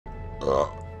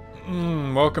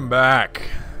Welcome back.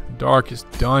 Darkest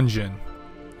Dungeon.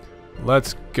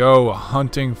 Let's go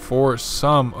hunting for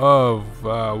some of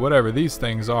whatever these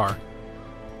things are.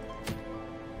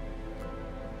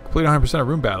 Complete 100% of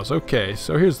room battles. Okay,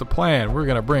 so here's the plan. We're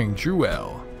going to bring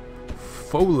Druel,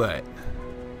 Follett,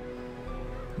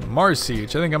 Marcy,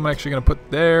 which I think I'm actually going to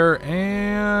put there,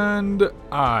 and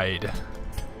Ide.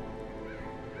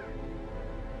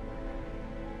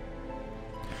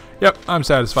 Yep, I'm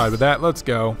satisfied with that. Let's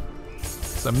go.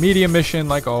 It's a medium mission,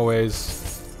 like always.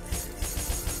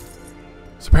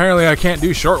 So apparently I can't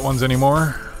do short ones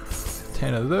anymore.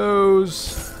 10 of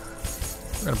those.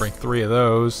 We're going to bring 3 of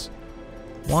those.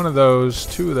 1 of those,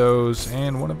 2 of those,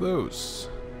 and 1 of those.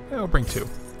 Yeah, I'll bring 2.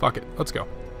 Fuck it. Let's go.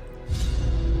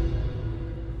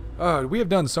 We have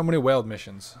done so many whaled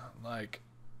missions. Like,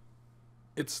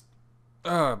 it's...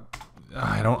 I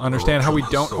don't understand how we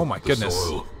don't... Oh my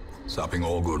goodness. Sapping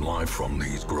all good life from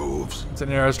these groves. It's an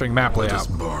interesting map layout. Let us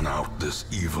burn out this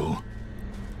evil.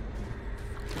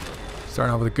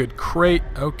 Starting off with a good crate.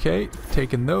 Okay,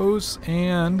 taking those,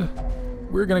 and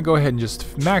we're gonna go ahead and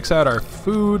just max out our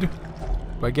food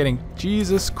by getting,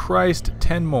 Jesus Christ,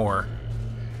 10 more.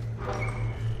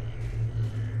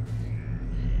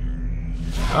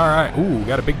 Alright, ooh,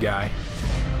 got a big guy.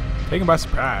 Taken by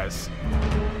surprise.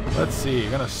 Let's see,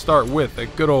 gonna start with a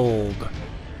good old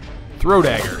throw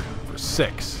dagger for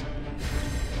 6.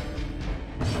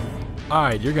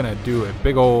 Alright, you're gonna do a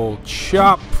big old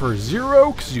chop for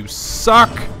 0, because you suck.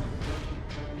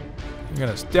 You're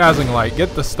gonna dazzling light,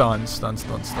 get the stun. Stun,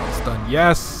 stun, stun, stun.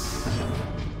 Yes!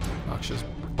 Noxious,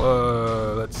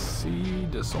 let's see,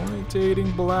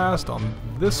 disorientating blast on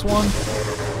this one.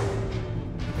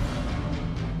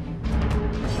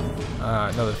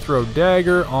 Another throw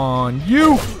dagger on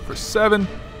you for 7.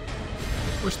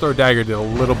 Wish throw dagger did a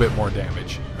little bit more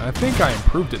damage. I think I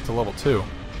improved it to level 2.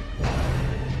 I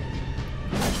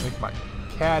think my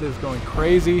cat is going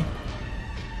crazy.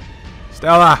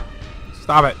 Stella,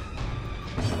 stop it.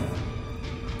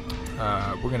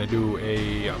 We're gonna do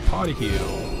a potty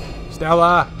heal.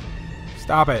 Stella,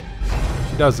 stop it.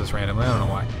 She does this randomly. I don't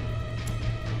know why.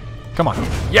 Come on.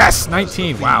 Yes,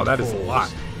 19. Wow, that is a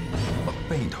lot.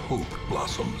 Faint hope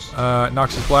blossoms.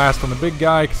 Noxious Blast on the big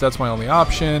guy, because that's my only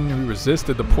option. We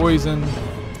resisted the poison.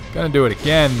 Gonna do it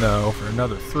again, though, for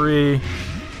another 3.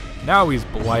 Now he's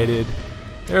blighted.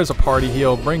 There's a party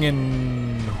heal.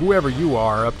 Bringing whoever you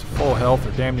are up to full health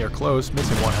or damn near close.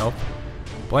 Missing 1 health.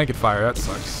 Blanket fire, that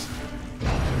sucks.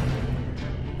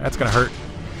 That's gonna hurt.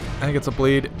 I think it's a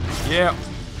bleed. Yeah.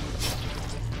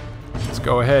 Let's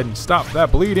go ahead and stop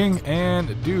that bleeding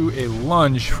and do a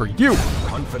lunge for you.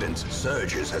 Confidence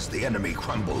surges as the enemy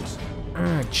crumbles.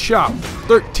 Chop.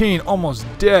 13. Almost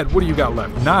dead. What do you got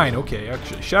left? 9. Okay,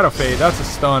 actually. Shadow Fade. That's a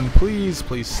stun. Please,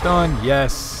 please stun.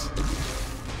 Yes.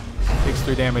 Takes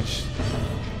 3 damage.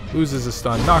 Loses a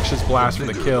stun. Noxious Blast for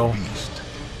the kill.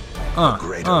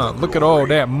 Look at all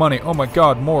that money. Oh my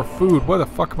god, more food. What the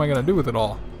fuck am I going to do with it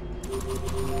all?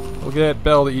 We'll get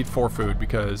Belle to eat 4 food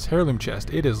because heirloom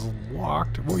chest, it is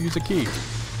locked. We'll use a key.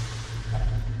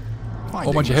 A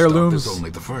whole bunch of heirlooms.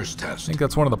 Only the first test. I think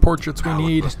that's one of the portraits we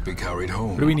need. Must be carried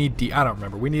home. What do we need? I don't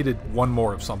remember. We needed 1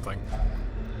 more of something.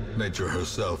 Nature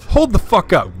herself. Hold the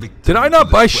fuck up. Did I not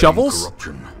buy shovels?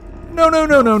 No, no,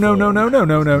 no, no, no, no, no, no,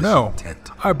 no, no, no.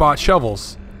 I bought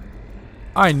shovels.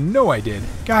 I know I did.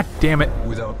 God damn it.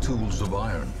 Without tools of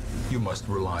iron, you must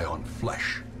rely on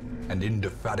flesh and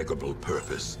indefatigable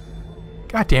purpose.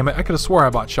 God damn it, I could have swore I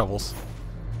bought shovels.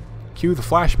 Cue the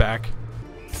flashback.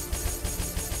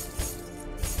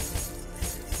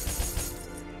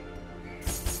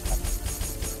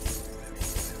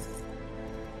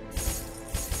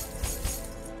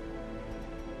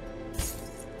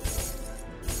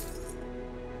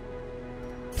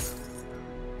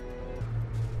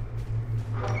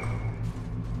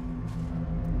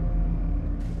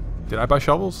 Did I buy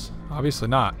shovels? Obviously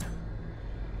not.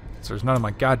 So there's none in my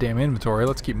goddamn inventory.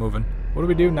 Let's keep moving. What do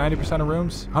we do? 90% of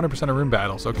rooms? 100% of room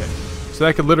battles. Okay. So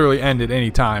that could literally end at any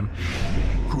time.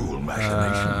 Cruel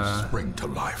machinations spring to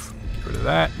life. Get rid of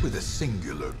that. With a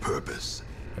singular purpose.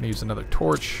 Gonna use another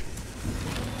torch.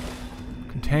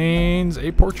 Contains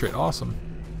a portrait. Awesome.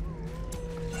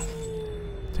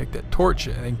 Take that torch.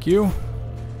 Thank you.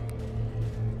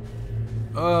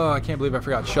 Oh, I can't believe I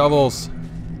forgot shovels.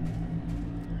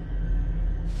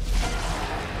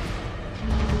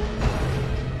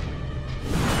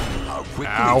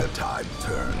 Ow. The tide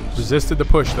turns. Resisted the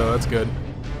push though, that's good.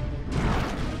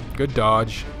 Good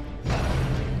dodge.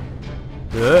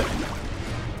 Good.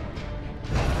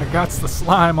 I got the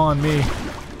slime on me.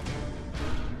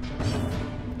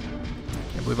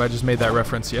 Can't believe I just made that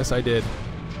reference. Yes, I did.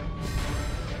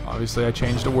 Obviously, I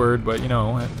changed a word, but you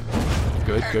know,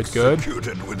 good.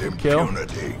 Executed with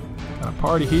impunity. Got a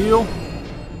party heal,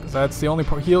 because that's the only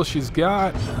heal she's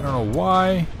got. I don't know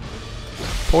why.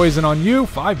 Poison on you.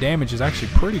 5 damage is actually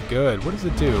pretty good. What does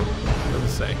it do? What does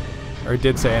it say? Or it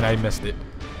did say, and I missed it.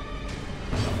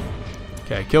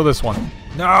 Okay, kill this one.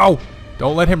 No!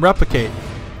 Don't let him replicate.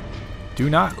 Do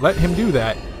not let him do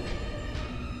that.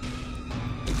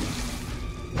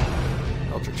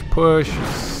 Eldritch Push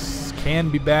can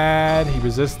be bad. He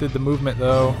resisted the movement,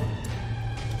 though.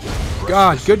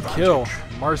 God, good kill.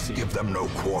 Marcy. Give them no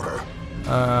quarter.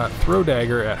 Throw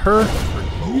dagger at her.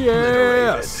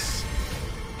 Yes!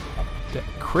 That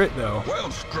crit, though. Well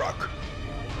struck.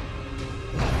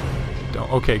 Don't.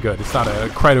 Okay, good. It's not a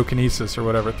cryokinesis or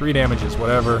whatever. 3 damages,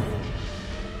 whatever.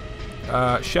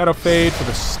 Shadow Fade for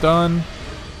the stun.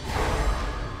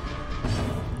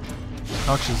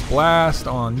 Noxious Blast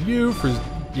on you for...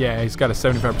 Yeah, he's got a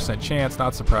 75% chance.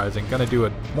 Not surprising. Gonna do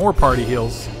it. More party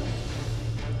heals.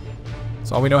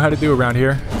 That's all we know how to do around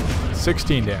here.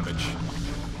 16 damage.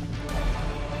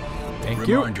 Thank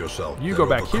you. You go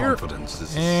back here.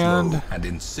 And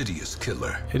insidious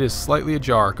killer. It is slightly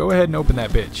ajar. Go ahead and open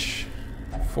that bitch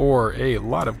for a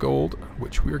lot of gold,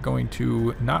 which we're going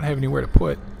to not have anywhere to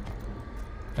put.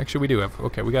 Actually, we do have.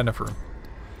 Okay, we got enough room.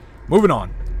 Moving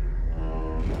on.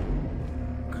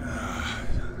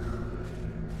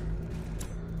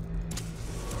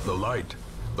 The light.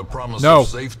 The promise No. of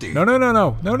safety. No,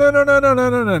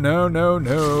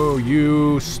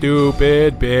 you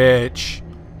stupid bitch.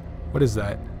 What is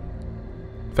that?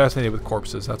 Fascinated with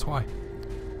corpses, that's why.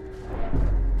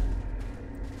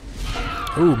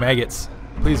 Ooh, maggots.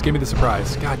 Please give me the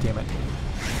surprise. God damn it.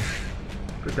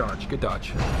 Good dodge, good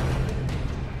dodge.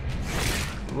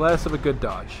 Less of a good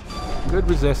dodge. Good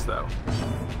resist, though.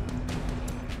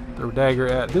 Throw dagger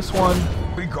at this one.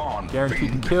 Be gone,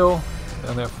 Guaranteed fiend. to kill. They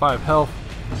only have 5 health.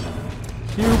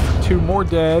 Cube, 2 more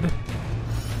dead.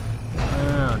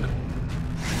 And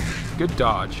good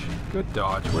dodge. Good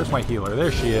dodge. Where's my healer?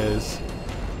 There she is.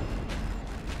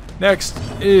 Next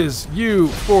is you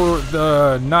for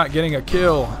the not getting a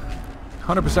kill.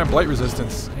 100% blight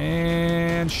resistance.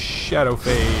 And Shadow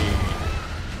Fade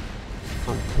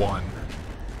for 1.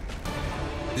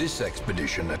 This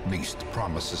expedition at least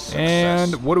promises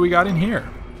success. And what do we got in here?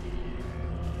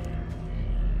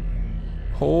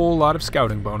 Whole lot of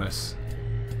scouting bonus.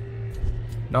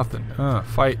 Nothing.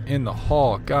 Fight in the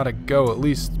hall. Gotta go. At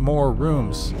least more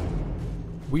rooms.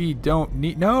 We don't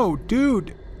need... No,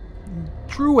 dude!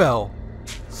 Druel!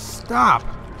 Stop!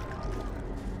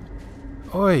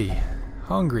 Oi.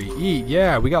 Hungry. Eat.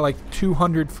 Yeah, we got like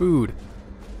 200 food.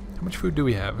 How much food do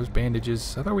we have? There's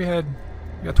bandages. I thought we had...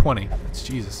 We got 20. That's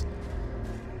Jesus.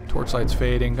 Torchlight's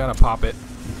fading. Gotta pop it.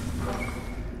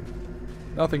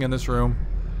 Nothing in this room.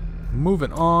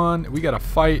 Moving on. We got a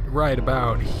fight right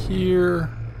about here.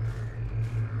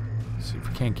 Let's see if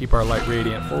we can't keep our light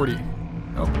radiant. 40.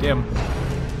 Oh, dim.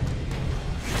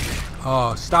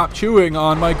 Oh, stop chewing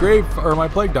on my grave or my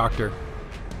plague doctor.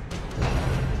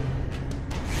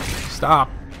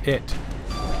 Stop it.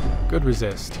 Good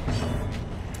resist.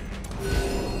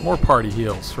 More party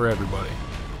heals for everybody.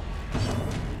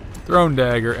 Thrown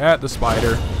dagger at the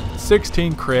spider.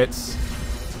 16 crits.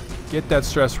 Get that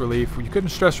stress relief. You couldn't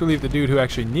stress relieve the dude who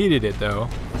actually needed it, though.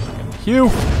 And Hugh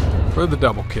for the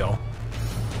double kill.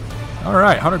 All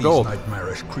right, 100 gold. These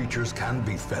nightmarish creatures can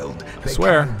be felled. I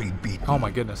swear. They can be beaten. Oh my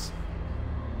goodness.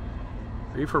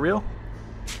 Are you for real?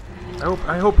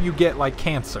 I hope you get like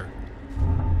cancer.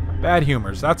 Bad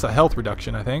humors. That's a health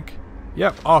reduction, I think.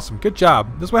 Yep, awesome. Good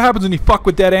job. This is what happens when you fuck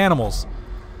with dead animals.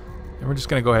 And we're just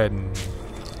gonna go ahead and,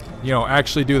 you know,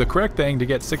 actually do the correct thing to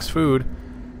get 6 food.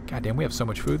 God damn, we have so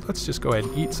much food. Let's just go ahead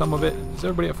and eat some of it. Is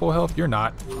everybody at full health? You're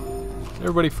not.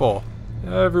 Everybody full.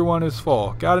 Everyone is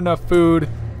full. Got enough food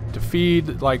to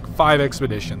feed like 5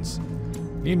 expeditions.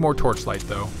 Need more torchlight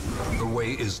though. The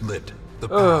way is lit. The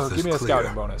path is give me a clear.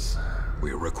 scouting bonus.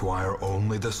 We require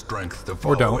only the strength to Or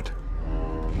follow don't. it.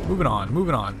 Moving on,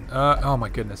 moving on. Oh my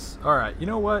goodness. Alright, you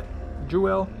know what,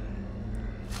 Druel?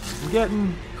 I'm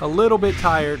getting a little bit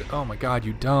tired. Oh my god,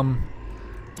 you dumb.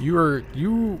 Good,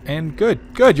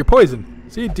 you're poisoned.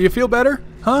 See, do you feel better?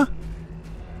 Huh?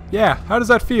 Yeah, how does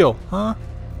that feel? Huh?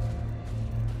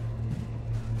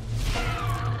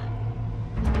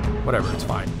 Whatever, it's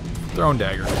fine. Thrown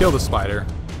dagger. Kill the spider.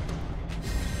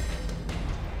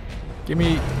 Give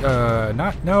me,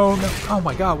 no. Oh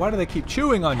my god, why do they keep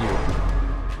chewing on you?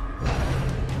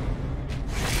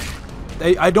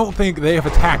 I don't think they have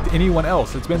attacked anyone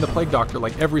else. It's been the plague doctor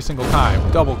like every single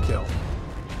time. Double kill.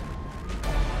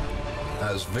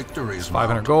 As victories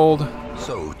 500 mount, gold.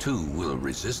 so too will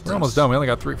resistance. We're almost done. We only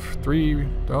got three.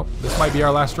 Oh, this might be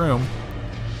our last room.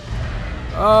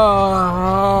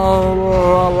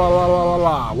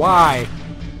 Why?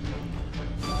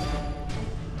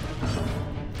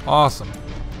 Awesome.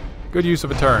 Good use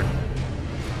of a turn.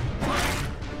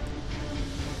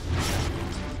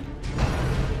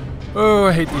 Oh,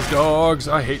 I hate these dogs.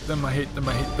 I hate them. I hate them.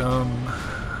 I hate them.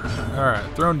 Alright,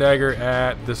 thrown dagger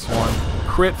at this one.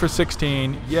 Crit for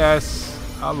 16. Yes.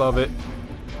 I love it.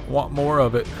 Want more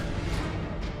of it.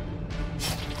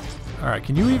 Alright,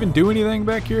 can you even do anything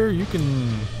back here? You can...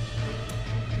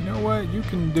 You know what? You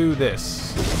can do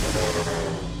this.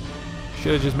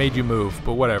 Should have just made you move,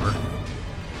 but whatever.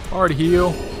 Hard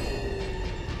heal.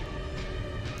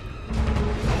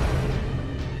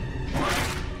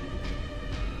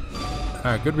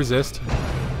 Alright, good resist.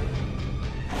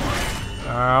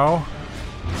 Ow.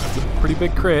 That's a pretty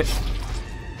big crit.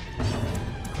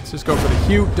 Let's just go for the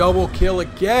huge double kill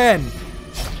again.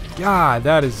 God,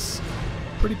 that is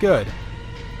pretty good.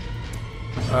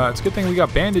 It's a good thing we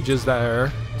got bandages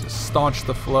there to staunch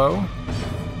the flow.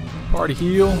 Party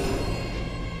heal.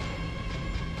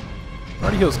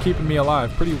 Party heal's keeping me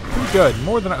alive. Pretty good.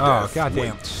 More than oh,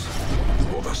 goddamn.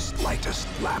 For the slightest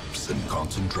lapse in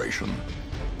concentration.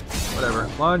 Whatever.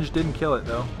 Lunge didn't kill it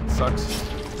though. It sucks.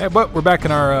 Hey, but we're back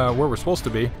in our where we're supposed to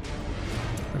be.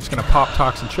 We're just gonna pop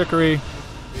Toxin Trickery.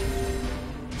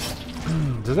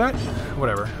 Does that?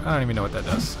 Whatever. I don't even know what that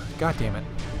does. God damn it.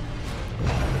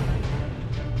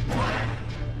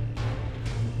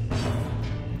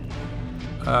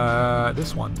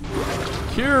 This one.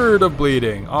 Cured of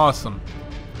bleeding. Awesome.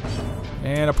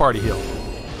 And a party heal.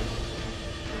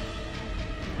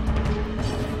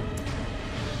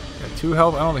 Got 2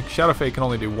 health. I don't think Shadow Fate can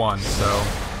only do 1, so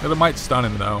it might stun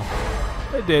him though.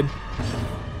 It did.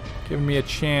 Giving me a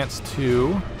chance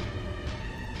to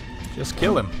just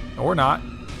kill him. Or not.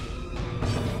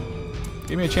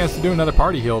 Give me a chance to do another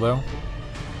party heal though.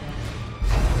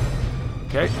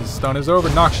 Okay, his stun is over.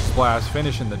 Noxious Blast,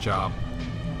 finishing the job.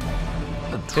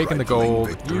 Taking the gold.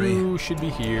 Victory, you should be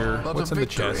here. What's in the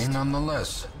chest?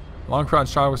 Nonetheless. Long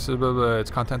crunch,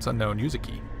 its contents unknown. Use a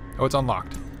key. Oh, it's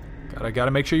unlocked.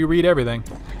 Gotta make sure you read everything.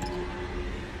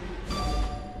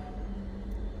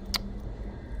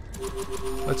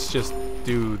 Let's just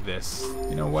do this.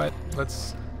 You know what?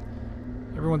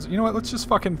 You know what? Let's just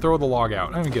fucking throw the log out.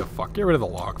 I don't even give a fuck. Get rid of the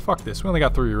log. Fuck this. We only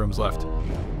got 3 rooms left.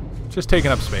 Just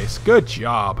taking up space. Good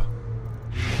job.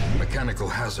 Mechanical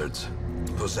hazards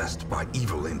possessed by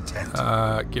evil intent.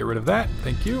 Get rid of that.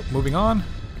 Thank you. Moving on.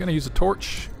 Gonna use a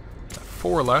torch. Got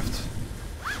 4 left.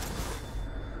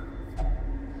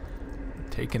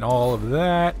 Taking all of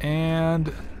that,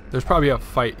 and there's probably a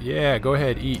fight. Yeah, go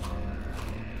ahead, eat.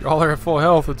 You all are at full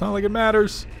health. It's not like it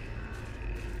matters.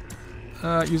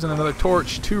 Using another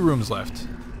torch. 2 rooms left.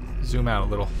 Zoom out a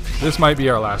little. This might be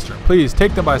our last room. Please,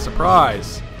 take them by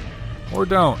surprise. Or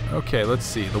don't. Okay, let's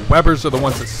see. The Webbers are the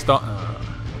ones that stun.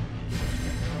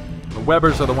 The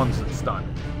Webbers are the ones that stun.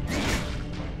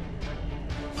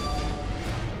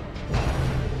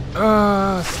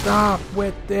 Stop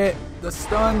with it. The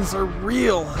stuns are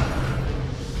real.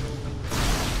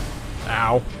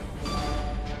 Ow.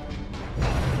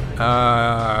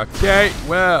 Okay,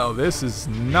 well, this is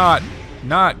not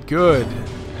good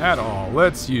at all.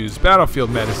 Let's use Battlefield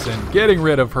Medicine, getting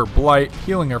rid of her blight,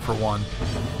 healing her for 1.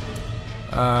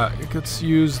 Let's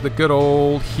use the good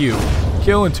old heal.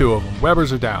 Killing 2 of them.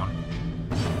 Webbers are down.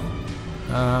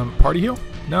 Party heal?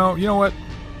 No, you know what?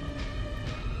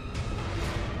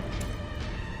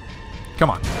 Come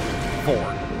on. 4.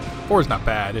 4 is not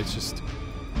bad. It's just...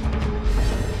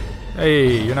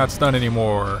 Hey, you're not stunned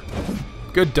anymore.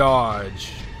 Good dodge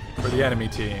for the enemy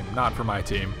team, not for my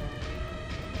team.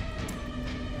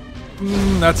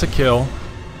 That's a kill.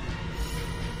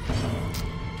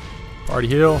 Party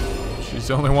heal. She's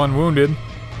the only one wounded.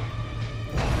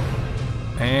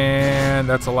 And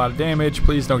that's a lot of damage.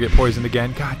 Please don't get poisoned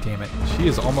again. God damn it. She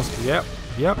is almost... Yep.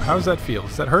 How does that feel?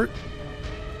 Does that hurt?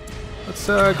 Let's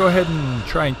go ahead and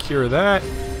try and cure that.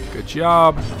 Good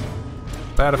job.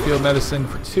 Battlefield Medicine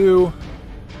for 2.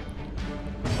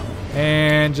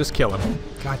 And just kill him.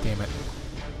 God damn it.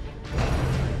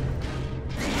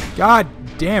 God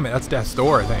damn it. That's Death's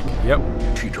Door, I think. Yep.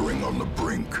 Teetering on the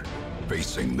brink,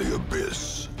 facing the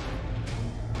abyss.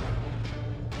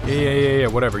 Yeah.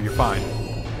 Whatever. You're fine.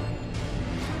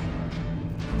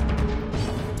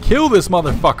 Kill this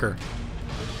motherfucker.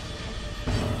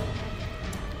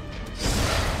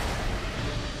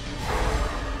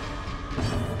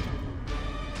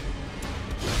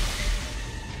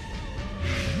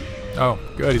 Oh,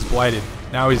 good. He's blighted.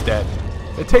 Now he's dead.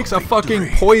 It takes a fucking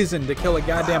poison to kill a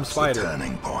goddamn spider.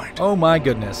 Turning point. Oh my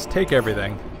goodness. Take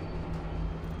everything.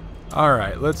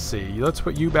 Alright, let's see. Let's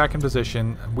put you back in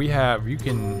position. We have... You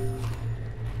can...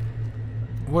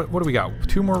 What do we got?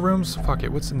 2 more rooms? Fuck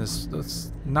it. What's in this?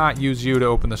 Let's not use you to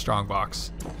open the strong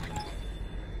box.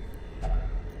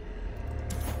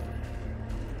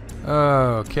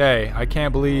 Okay. I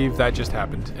can't believe that just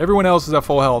happened. Everyone else is at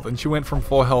full health, and she went from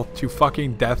full health to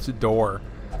fucking death's door.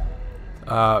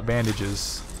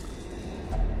 Bandages.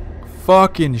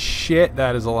 Fucking shit,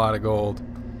 that is a lot of gold.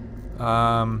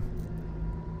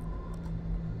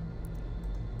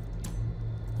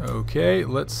 Okay,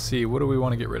 let's see. What do we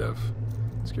want to get rid of?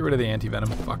 Let's get rid of the anti-venom.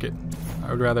 Fuck it.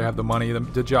 I would rather have the money.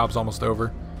 The job's almost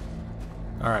over.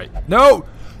 Alright. No!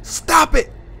 Stop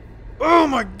it! Oh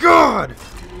my god!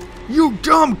 You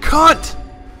dumb cunt!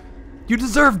 You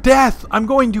deserve death! I'm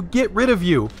going to get rid of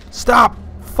you! Stop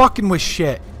fucking with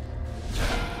shit!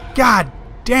 God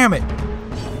damn it!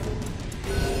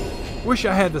 Wish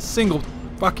I had the single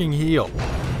fucking heal.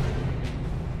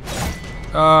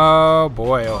 Oh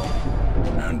boy, oh.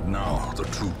 And now the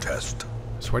true test.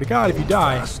 Swear to God, if you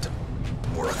die. Fast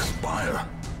or expire.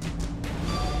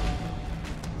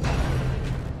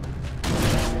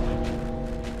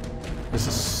 This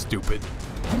is stupid.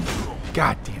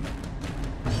 God damn it.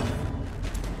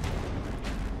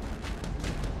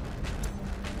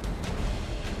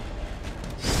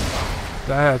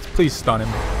 Please stun him.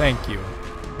 Thank you.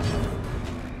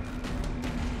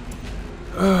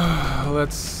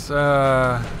 Let's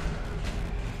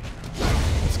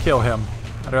kill him.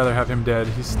 I'd rather have him dead.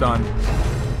 He's stunned.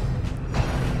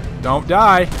 Don't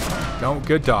die. Don't.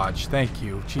 Good dodge. Thank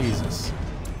you. Jesus.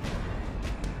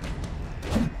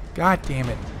 God damn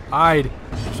it. I'm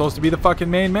supposed to be the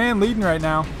fucking main man leading right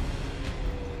now.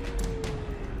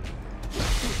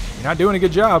 You're not doing a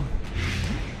good job.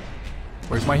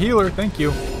 Where's my healer? Thank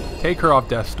you. Take her off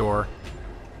death's door.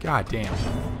 God damn.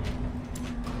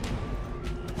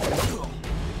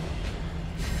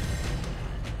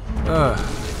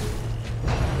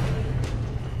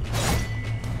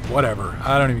 Whatever.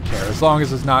 I don't even care. As long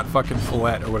as it's not fucking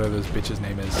Follette or whatever this bitch's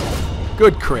name is.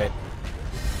 Good crit.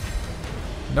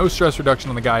 No stress reduction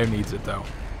on the guy who needs it, though.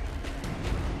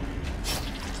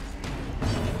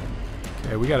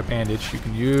 Okay, we got a bandage you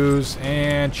can use.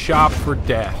 And chop for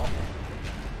death.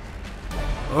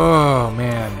 Oh,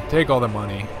 man. Take all the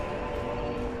money.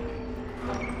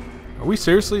 Are we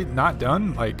seriously not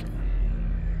done? Like...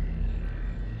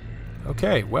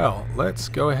 Okay, well, let's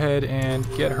go ahead and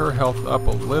get her health up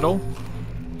a little.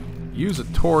 Use a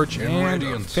torch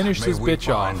and finish this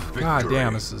bitch off. God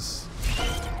damn, this is...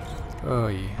 Oh,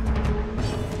 yeah.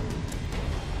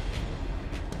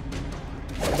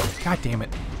 God damn it.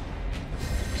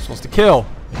 I'm supposed to kill.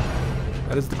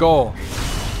 That is the goal.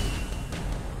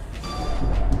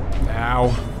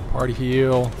 Ow. Party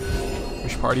heal.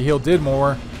 Wish party heal did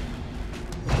more.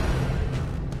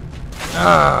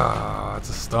 Ah, it's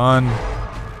a stun.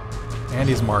 And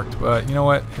he's marked, but you know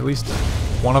what? At least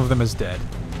one of them is dead.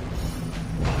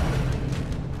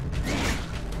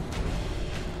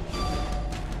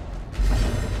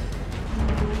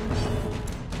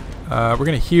 We're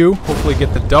gonna hew, hopefully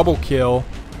get the double kill.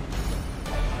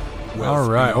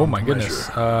 Alright, oh my goodness.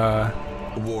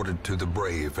 Awarded to the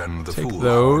brave and the take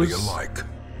foolhardy those. alike.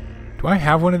 Do I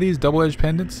have one of these double-edged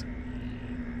pendants?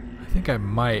 I think I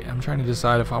might. I'm trying to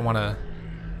decide if I want to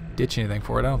ditch anything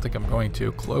for it. I don't think I'm going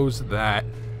to. Close that.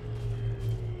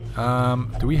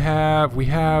 Do we have...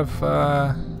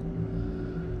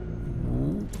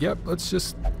 Yep, let's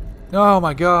just... Oh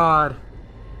my god!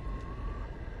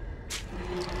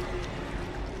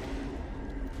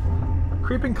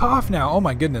 Creeping cough now. Oh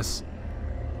my goodness.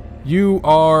 You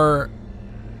are...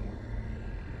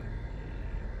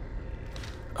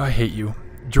 I hate you.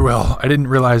 Joel, I didn't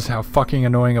realize how fucking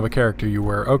annoying of a character you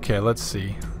were. Okay, let's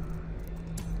see.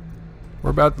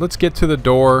 Let's get to the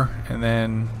door, and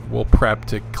then we'll prep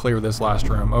to clear this last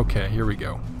room. Okay, here we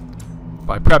go.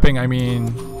 By prepping, I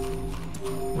mean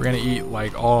we're gonna eat,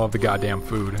 like, all of the goddamn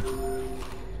food.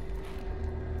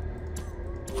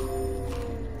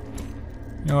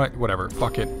 You know what? Whatever.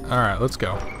 Fuck it. Alright, let's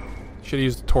go. Should've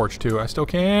used the torch, too. I still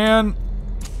can.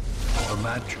 The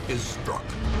match is struck.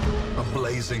 A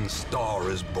blazing star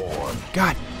is born.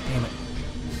 God damn it.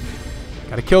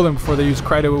 Gotta kill them before they use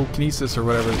cryokinesis or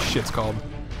whatever this shit's called.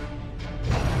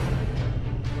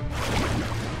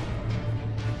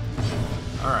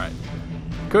 Alright.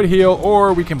 Could heal,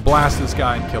 or we can blast this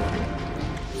guy and kill him.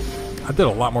 I did a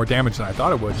lot more damage than I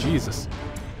thought it would. Jesus.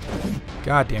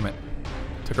 God damn it.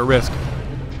 Took a risk.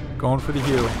 Going for the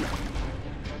heal.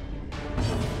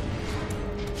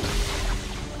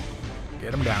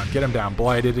 Get him down. Get him down.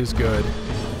 Blighted is good.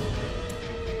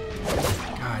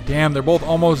 God damn, they're both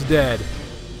almost dead.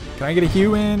 Can I get a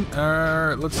hew in?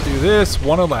 Let's do this.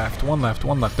 One left. One left.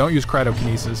 One left. Don't use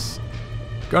cryokinesis.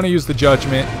 Gonna use the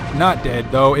judgment. Not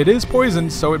dead, though. It is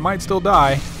poisoned, so it might still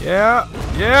die. Yeah.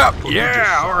 Yeah.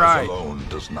 Yeah. All right. Alone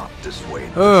does not dissuade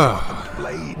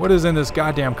What is in this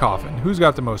goddamn coffin? Who's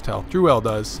got the most health? Druel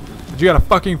does. But you got a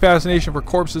fucking fascination for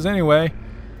corpses anyway.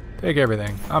 Take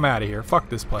everything. I'm out of here. Fuck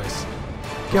this place.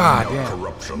 God damn.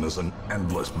 Corruption is an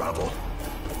endless battle,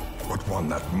 but one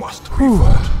that must be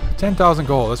fought. 10,000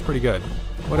 gold. That's pretty good.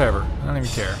 Whatever. I don't even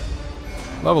care.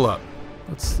 Level up.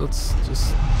 Let's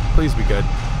just please be good.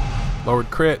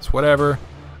 Lowered crits. Whatever.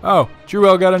 Oh,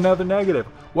 Druel got another negative.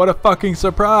 What a fucking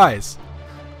surprise.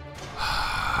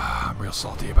 I'm real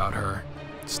salty about her.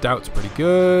 Stout's pretty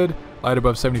good. Light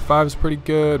above 75 is pretty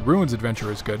good. Ruins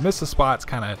Adventure is good. Miss the Spot's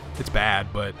kind of, it's bad,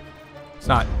 but it's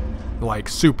not like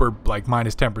super, like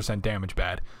minus 10% damage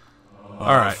bad.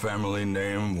 Alright. Family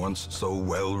name, once so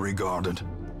well regarded,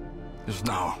 is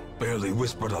now barely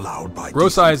whispered aloud by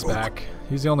Rosai's back.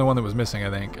 He's the only one that was missing, I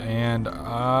think. And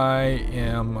I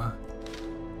am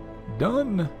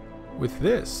done with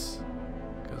this,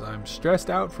 because I'm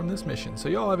stressed out from this mission. So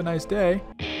y'all have a nice day.